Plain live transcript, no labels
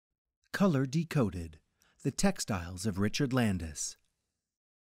Color Decoded, The Textiles of Richard Landis.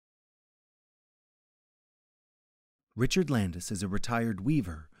 Richard Landis is a retired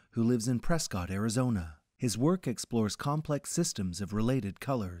weaver who lives in Prescott, Arizona. His work explores complex systems of related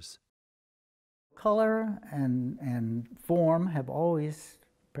colors. Color and form have always,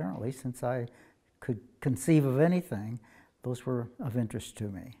 apparently, since I could conceive of anything, those were of interest to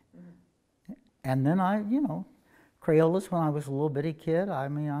me. Mm-hmm. And then Crayolas, when I was a little bitty kid, I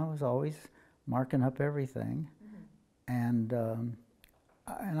was always marking up everything. Mm-hmm.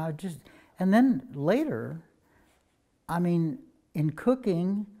 And then later, in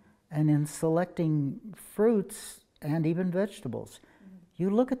cooking and in selecting fruits and even vegetables, mm-hmm. you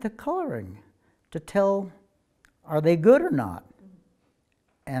look at the coloring to tell, are they good or not? Mm-hmm.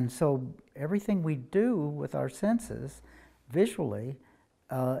 And so everything we do with our senses visually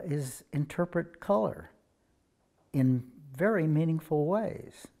is interpret color in very meaningful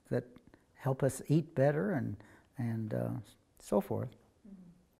ways that help us eat better and so forth. Mm-hmm.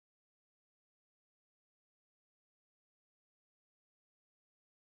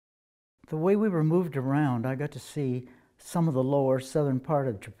 The way we were moved around, I got to see some of the lower southern part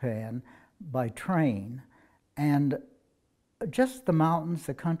of Japan by train, and just the mountains,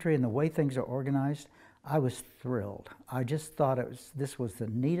 the country, and the way things are organized, I was thrilled. I just thought this was the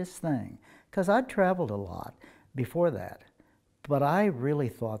neatest thing, because I'd traveled a lot before that, but I really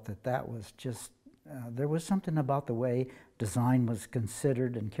thought that was just, there was something about the way design was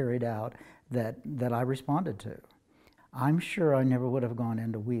considered and carried out that I responded to. I'm sure I never would have gone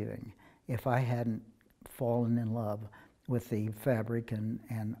into weaving if I hadn't fallen in love with the fabric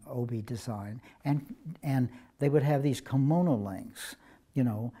and obi design. And they would have these kimono links,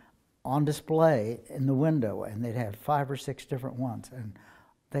 on display in the window, and they'd have 5 or 6 different ones, and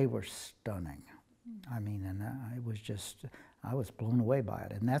they were stunning. It was just, I was blown away by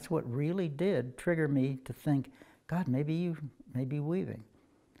it. And that's what really did trigger me to think, God, maybe you may be weaving.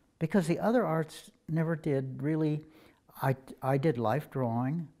 Because the other arts never did really. I did life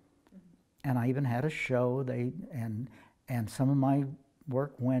drawing, and I even had a show. And some of my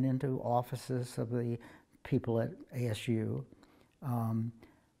work went into offices of the people at ASU. And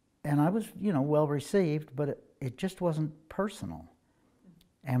I was, well received, but it just wasn't personal.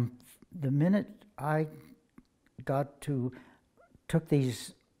 And the minute I took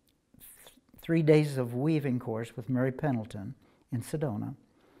these 3 days of weaving course with Mary Pendleton in Sedona,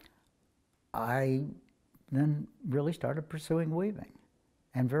 I then really started pursuing weaving.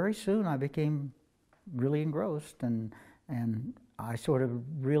 And very soon I became really engrossed, and I sort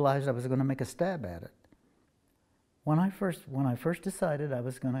of realized I was going to make a stab at it. When I first decided I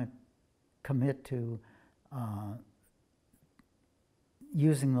was going to commit to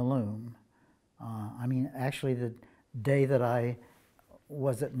using the loom, actually the day that I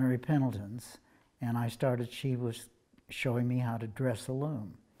was at Mary Pendleton's and she was showing me how to dress a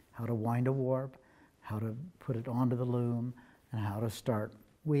loom, how to wind a warp, how to put it onto the loom, and how to start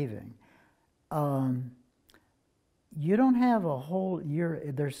weaving. You don't have a whole year,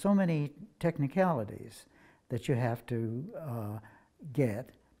 there's so many technicalities that you have to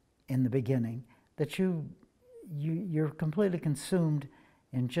get in the beginning that you're completely consumed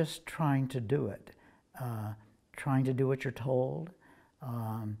in just trying to do it, trying to do what you're told,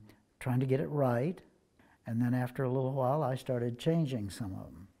 trying to get it right. And then after a little while, I started changing some of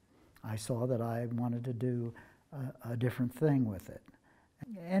them. I saw that I wanted to do a different thing with it.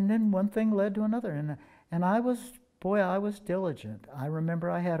 And then one thing led to another, and I was diligent. I remember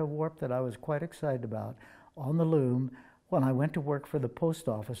I had a warp that I was quite excited about on the loom when I went to work for the post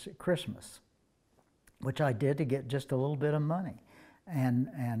office at Christmas, which I did to get just a little bit of money.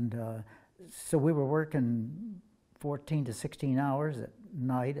 And so we were working 14 to 16 hours at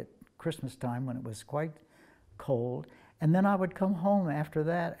night at Christmas time when it was quite cold. And then I would come home after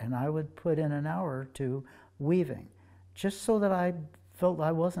that and I would put in an hour or two weaving, just so that I felt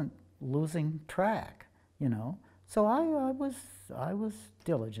I wasn't losing track, So I was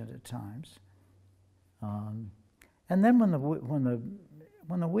diligent at times. And then when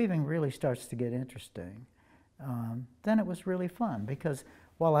the weaving really starts to get interesting, then it was really fun, because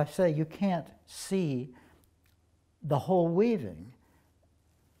while I say you can't see the whole weaving,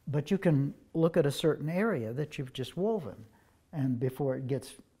 but you can look at a certain area that you've just woven, and before it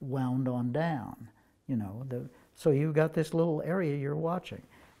gets wound on down, so you've got this little area you're watching,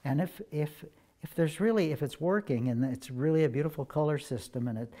 and if it's working and it's really a beautiful color system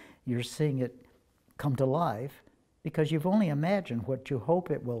and you're seeing it come to life, because you've only imagined what you hope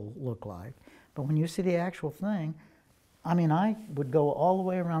it will look like. But when you see the actual thing, I would go all the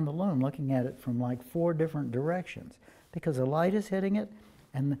way around the loom looking at it from like 4 different directions, because the light is hitting it,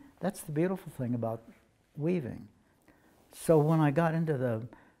 And that's the beautiful thing about weaving. So when I got into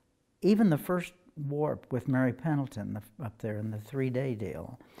even the first warp with Mary Pendleton up there in the 3-day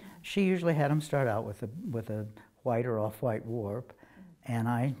deal, she usually had them start out with a white or off-white warp, and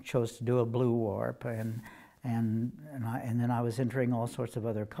I chose to do a blue warp, and then I was entering all sorts of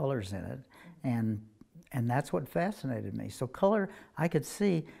other colors in it, and that's what fascinated me. So color, I could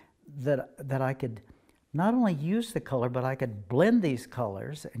see that I could not only use the color, but I could blend these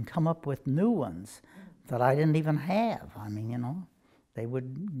colors and come up with new ones that I didn't even have. I mean, you know,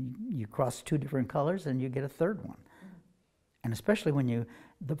 you cross 2 different colors and you get a third one. And especially when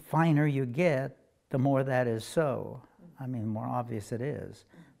the finer you get, the more that is so. I mean, the more obvious it is.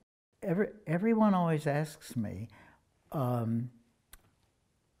 Everyone always asks me, you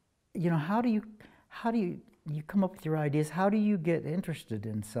know, how do you come up with your ideas? How do you get interested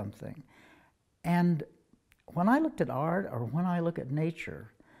in something? And when I looked at art, or when I look at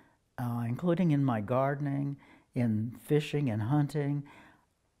nature, including in my gardening, in fishing and hunting,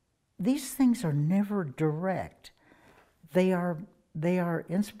 these things are never direct. They are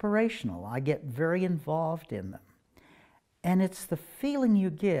inspirational. I get very involved in them. And it's the feeling you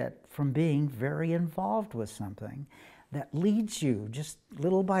get from being very involved with something that leads you, just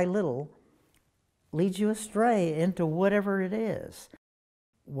little by little, leads you astray into whatever it is.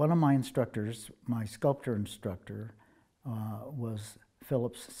 One of my instructors, my sculpture instructor, was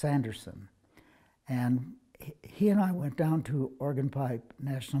Philip Sanderson. And he and I went down to Organ Pipe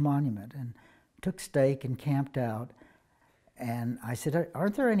National Monument and took stake and camped out. And I said,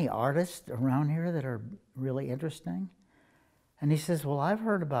 aren't there any artists around here that are really interesting? And he says, well, I've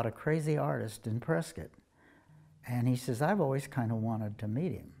heard about a crazy artist in Prescott. And he says, I've always kind of wanted to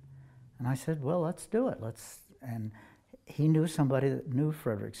meet him. And I said, well, let's do it. And he knew somebody that knew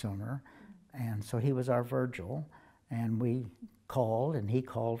Frederick Sommer, and so he was our Virgil. And we called, and he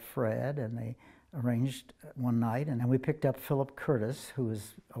called Fred, and they arranged one night. And then we picked up Philip Curtis, who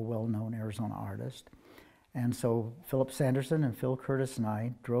is a well-known Arizona artist. And so Philip Sanderson and Phil Curtis and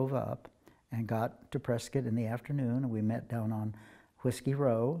I drove up and got to Prescott in the afternoon, and we met down on Whiskey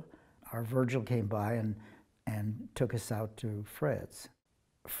Row. Our Virgil came by and took us out to Fred's.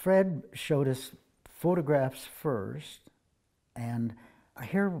 Fred showed us photographs first, and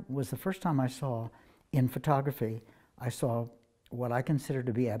here was the first time I saw, in photography, I saw what I consider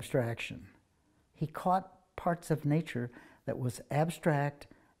to be abstraction. He caught parts of nature that was abstract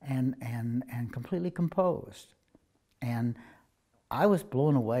and completely composed. And I was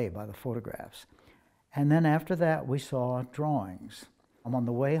blown away by the photographs. And then after that, we saw drawings. I'm on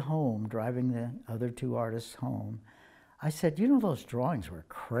the way home, driving the other 2 artists home. I said, you know, those drawings were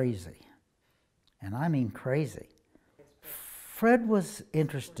crazy. And I mean crazy. Fred was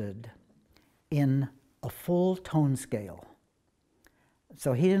interested in a full tone scale.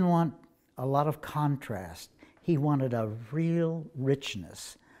 So he didn't want a lot of contrast. He wanted a real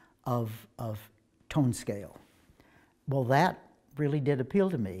richness of tone scale. Well, that really did appeal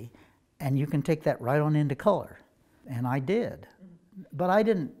to me, and you can take that right on into color. And I did. But I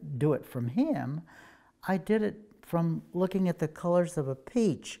didn't do it from him. I did it from looking at the colors of a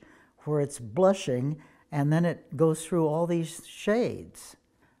peach, where it's blushing, and then it goes through all these shades.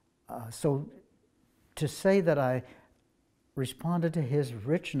 So to say that I responded to his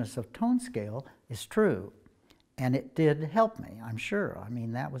richness of tone scale is true. And it did help me, I'm sure. I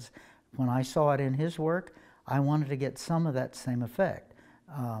mean, that was, when I saw it in his work, I wanted to get some of that same effect.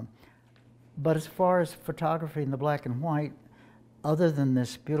 But as far as photography in the black and white, other than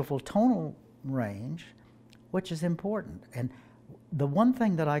this beautiful tonal range, which is important. And the one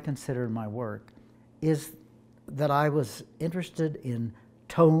thing that I consider in my work is that I was interested in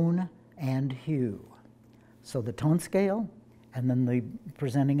tone and hue. So the tone scale, and then the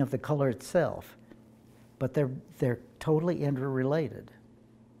presenting of the color itself. But they're totally interrelated.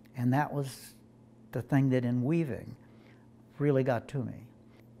 And that was the thing that in weaving really got to me.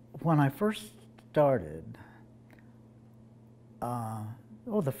 When I first started,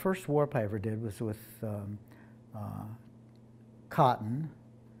 the first warp I ever did was with cotton,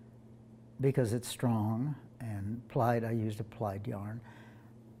 because it's strong, and plied, I used a plied yarn.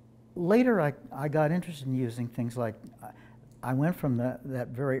 Later, I got interested in using things like, I went from that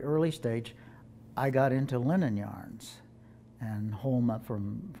very early stage, I got into linen yarns, and Holma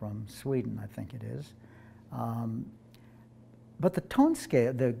from Sweden, I think it is. But the tone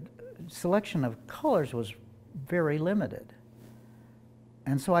scale, the selection of colors was very limited.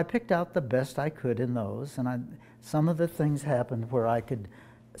 And so I picked out the best I could in those, and some of the things happened where I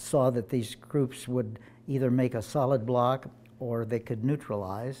saw that these groups would either make a solid block or they could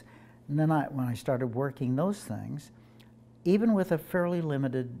neutralize. And then when I started working those things, even with a fairly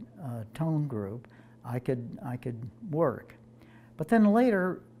limited tone group, I could work. But then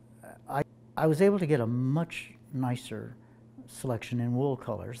later, I was able to get a much nicer selection in wool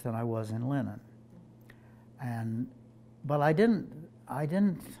colors than I was in linen. But I didn't,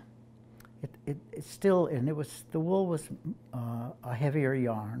 it still, and the wool was a heavier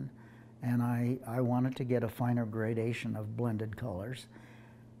yarn, and I wanted to get a finer gradation of blended colors.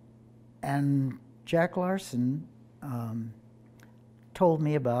 And Jack Larson told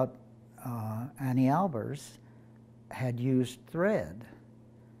me about Annie Albers had used thread.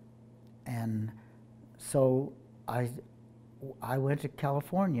 And so I went to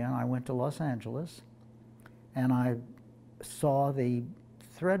California, and I went to Los Angeles, and I saw the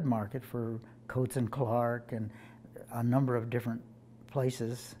thread market for Coates and Clark and a number of different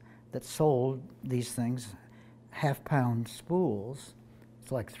places that sold these things, half-pound spools.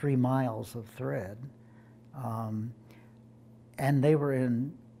 It's like 3 miles of thread. And they were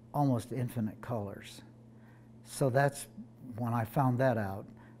in almost infinite colors. So that's, when I found that out,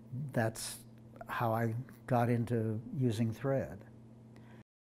 that's how I got into using thread.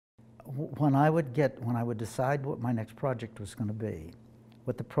 When I would decide what my next project was going to be,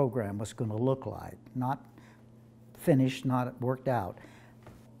 what the program was going to look like, not finished, not worked out,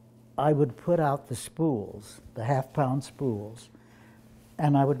 I would put out the spools, the half-pound spools,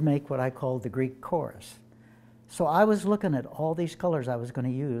 and I would make what I called the Greek chorus. So I was looking at all these colors I was going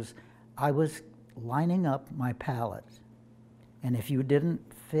to use. I was lining up my palette. And if you didn't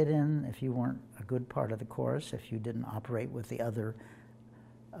fit in, if you weren't a good part of the chorus, if you didn't operate with the other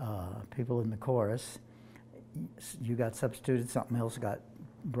people in the chorus, you got substituted, something else got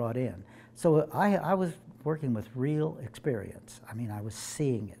brought in. So I was working with real experience. I mean, I was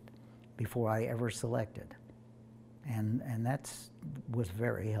seeing it before I ever selected. And that was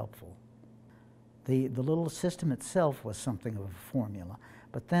very helpful. The little system itself was something of a formula,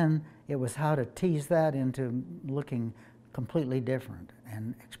 but then it was how to tease that into looking completely different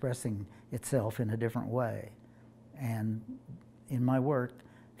and expressing itself in a different way. And in my work,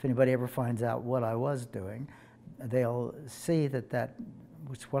 if anybody ever finds out what I was doing, they'll see that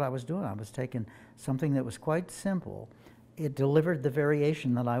was what I was doing. I was taking something that was quite simple. It delivered the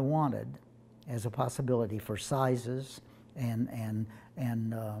variation that I wanted as a possibility for sizes and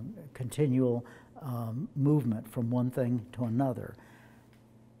continual movement from one thing to another.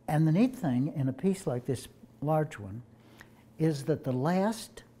 And the neat thing in a piece like this large one is that the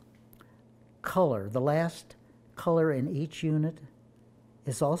last color in each unit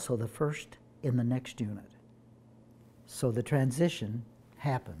is also the first in the next unit. So the transition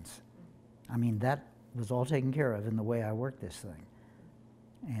happens. I mean, that was all taken care of in the way I worked this thing.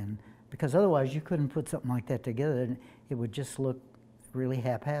 And because otherwise you couldn't put something like that together and it would just look really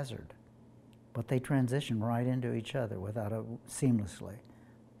haphazard. But they transition right into each other seamlessly.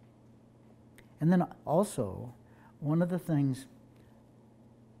 And then also, one of the things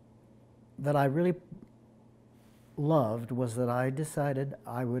that I really loved was that I decided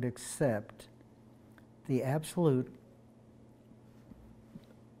I would accept the absolute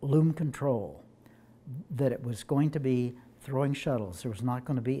loom control, that it was going to be throwing shuttles. There was not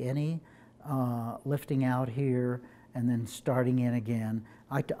going to be any lifting out here and then starting in again.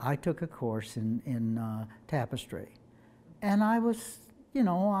 I took a course in tapestry, and I was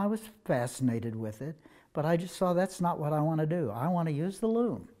fascinated with it, but I just saw that's not what I want to do. I want to use the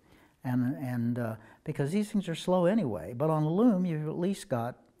loom, and because these things are slow anyway. But on the loom, you've at least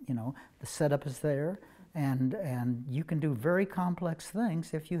got, the setup is there, and you can do very complex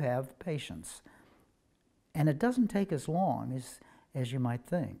things if you have patience. And it doesn't take as long as you might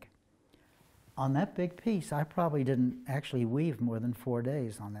think. On that big piece, I probably didn't actually weave more than 4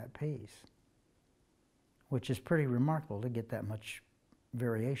 days on that piece, which is pretty remarkable to get that much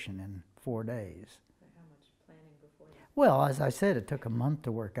variation in 4 days. How much planning before that? Well, as I said, it took a month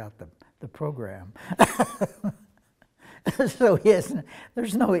to work out the program. So yes,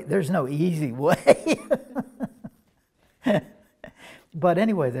 there's no easy way. But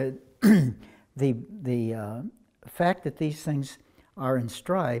anyway, the fact that these things are in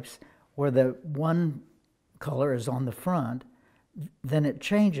stripes, where the one color is on the front, then it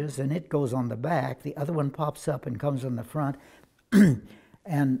changes and it goes on the back. The other one pops up and comes on the front.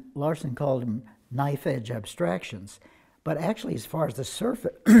 And Larson called them knife edge abstractions. But actually, as far as the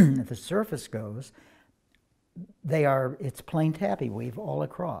surface goes, it's plain tappy weave all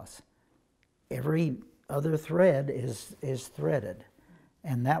across. Every other thread is threaded.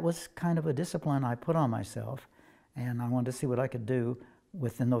 And that was kind of a discipline I put on myself, and I wanted to see what I could do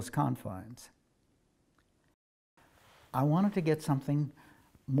within those confines. I wanted to get something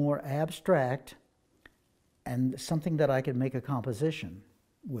more abstract and something that I could make a composition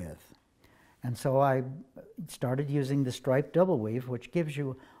with. And so I started using the striped double weave, which gives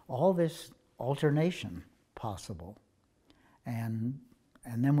you all this alternation possible. And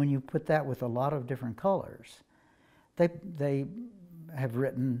then when you put that with a lot of different colors, they have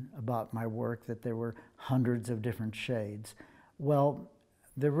written about my work that there were hundreds of different shades. Well,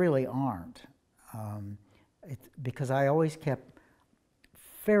 there really aren't, because I always kept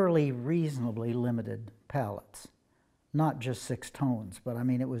fairly reasonably limited palettes, not just 6 tones, but I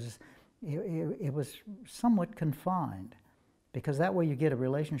mean it was somewhat confined, because that way you get a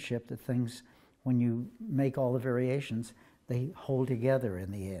relationship that things, when you make all the variations, they hold together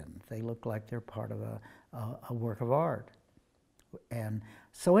in the end. They look like they're part of a work of art. And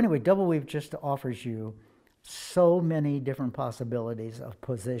so anyway, double weave just offers you so many different possibilities of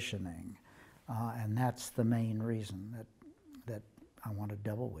positioning, and that's the main reason that I wanted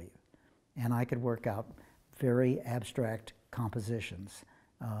double weave. And I could work out very abstract compositions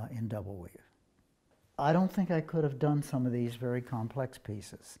in double weave. I don't think I could have done some of these very complex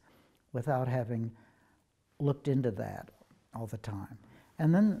pieces without having looked into that all the time.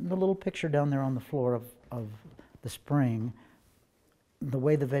 And then the little picture down there on the floor of the spring, the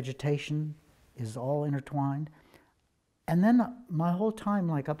way the vegetation is all intertwined. And then my whole time,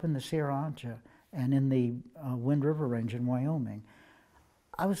 like up in the Sierra Ancha and in the Wind River Range in Wyoming,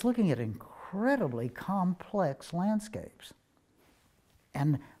 I was looking at incredibly complex landscapes.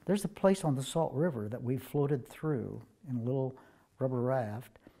 And there's a place on the Salt River that we floated through in a little rubber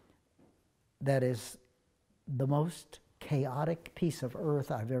raft that is the most chaotic piece of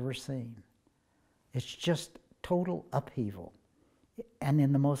earth I've ever seen. It's just total upheaval, and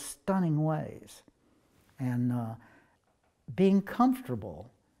in the most stunning ways. And being comfortable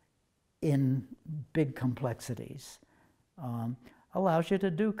in big complexities allows you to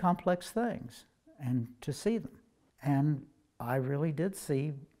do complex things and to see them. And I really did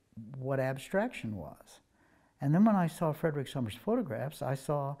see what abstraction was. And then when I saw Frederick Summers' photographs, I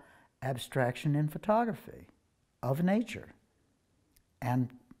saw abstraction in photography of nature. And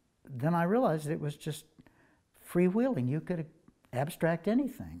then I realized it was just freewheeling. You could abstract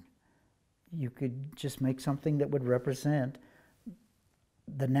anything. You could just make something that would represent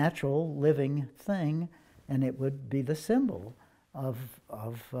the natural living thing, and it would be the symbol of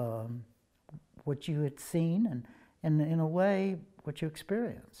what you had seen and in a way what you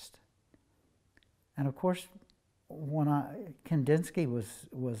experienced. And of course, when Kandinsky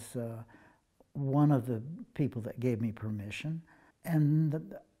was one of the people that gave me permission,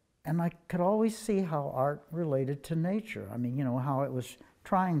 and I could always see how art related to nature. I mean, you know, how it was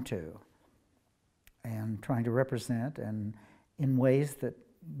trying to represent, and in ways that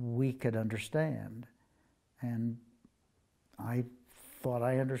we could understand. And I thought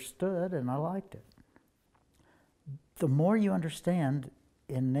I understood, and I liked it. The more you understand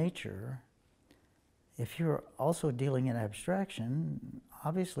in nature, if you're also dealing in abstraction,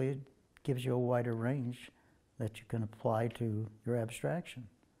 obviously it gives you a wider range that you can apply to your abstraction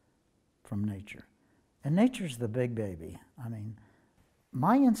from nature. And nature's the big baby. I mean,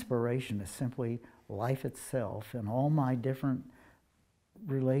 my inspiration is simply life itself and all my different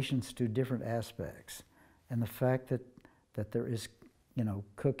relations to different aspects. And the fact that there is, you know,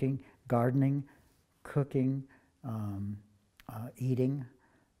 cooking, gardening, cooking, eating,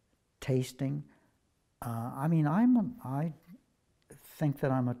 tasting. I mean, I think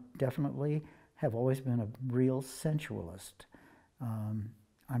that definitely have always been a real sensualist.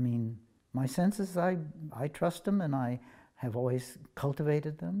 I mean, my senses, I trust them, and I have always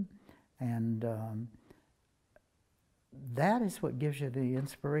cultivated them, and that is what gives you the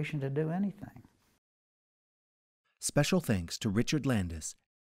inspiration to do anything. Special thanks to Richard Landis.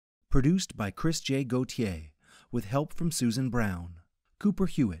 Produced by Chris J. Gauthier, with help from Susan Brown. Cooper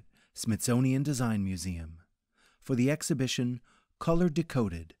Hewitt, Smithsonian Design Museum. For the exhibition Color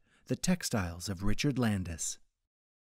Decoded, The Textiles of Richard Landis.